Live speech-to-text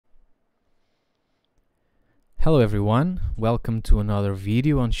Hello everyone, welcome to another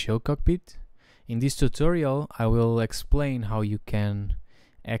video on ShowCockpit. In this tutorial I will explain how you can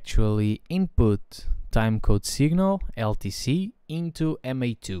actually input timecode signal LTC into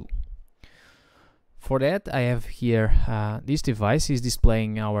MA2. For that I have here this device is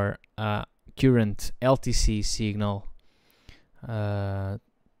displaying our current LTC signal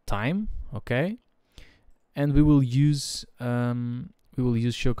time, okay, and we will use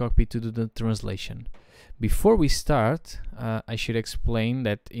ShowCockpit to do the translation. Before we start, I should explain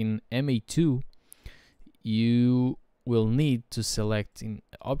that in MA2 you will need to select in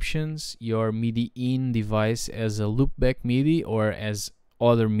options your MIDI in device as a loopback MIDI or as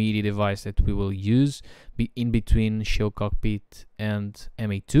other MIDI device that we will use in between ShowCockpit and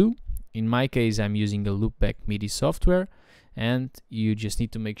MA2. In my case I'm using a loopback MIDI software, and you just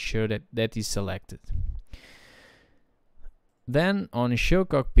need to make sure that that is selected. Then on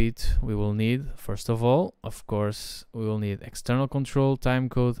ShowCockpit we will need, first of all, of course, we will need external control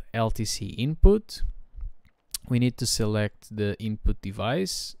timecode LTC input. We need to select the input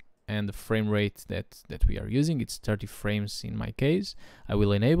device and the frame rate that we are using. It's 30 frames in my case. I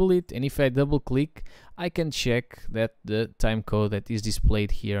will enable it, and if I double click I can check that the timecode that is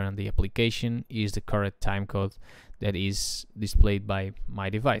displayed here on the application is the correct timecode that is displayed by my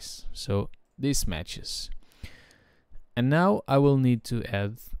device. So this matches. And now I will need to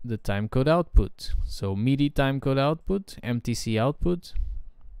add the timecode output. So MIDI timecode output, MTC output.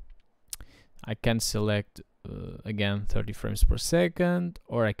 I can select again 30 frames per second,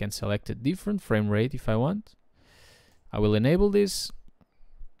 or I can select a different frame rate if I want. I will enable this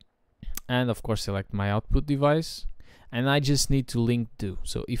and of course select my output device, and I just need to link to.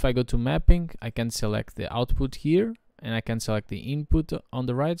 So if I go to mapping, I can select the output here and I can select the input on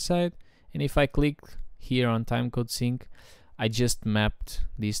the right side, and if I click here on timecode sync, I just mapped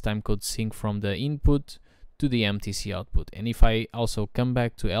this timecode sync from the input to the MTC output. And if I also come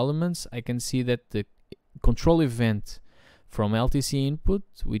back to elements, I can see that the control event from LTC input,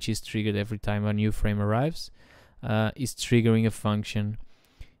 which is triggered every time a new frame arrives, is triggering a function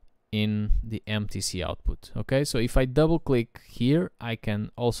in the MTC output. Okay, so if I double click here, I can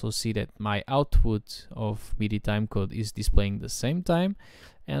also see that my output of MIDI timecode is displaying the same time,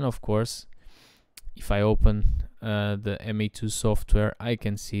 and of course if I open the MA2 software, I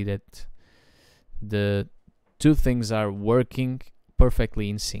can see that the two things are working perfectly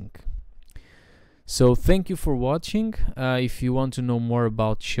in sync. So thank you for watching. If you want to know more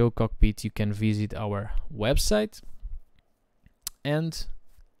about ShowCockpit, you can visit our website, and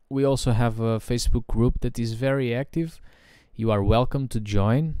we also have a Facebook group that is very active. You are welcome to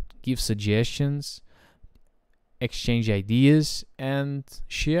join, give suggestions, exchange ideas, and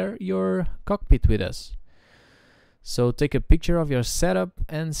share your cockpit with us. So take a picture of your setup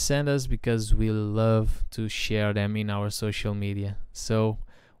and send us, because we love to share them in our social media. So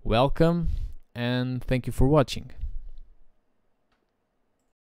welcome and thank you for watching.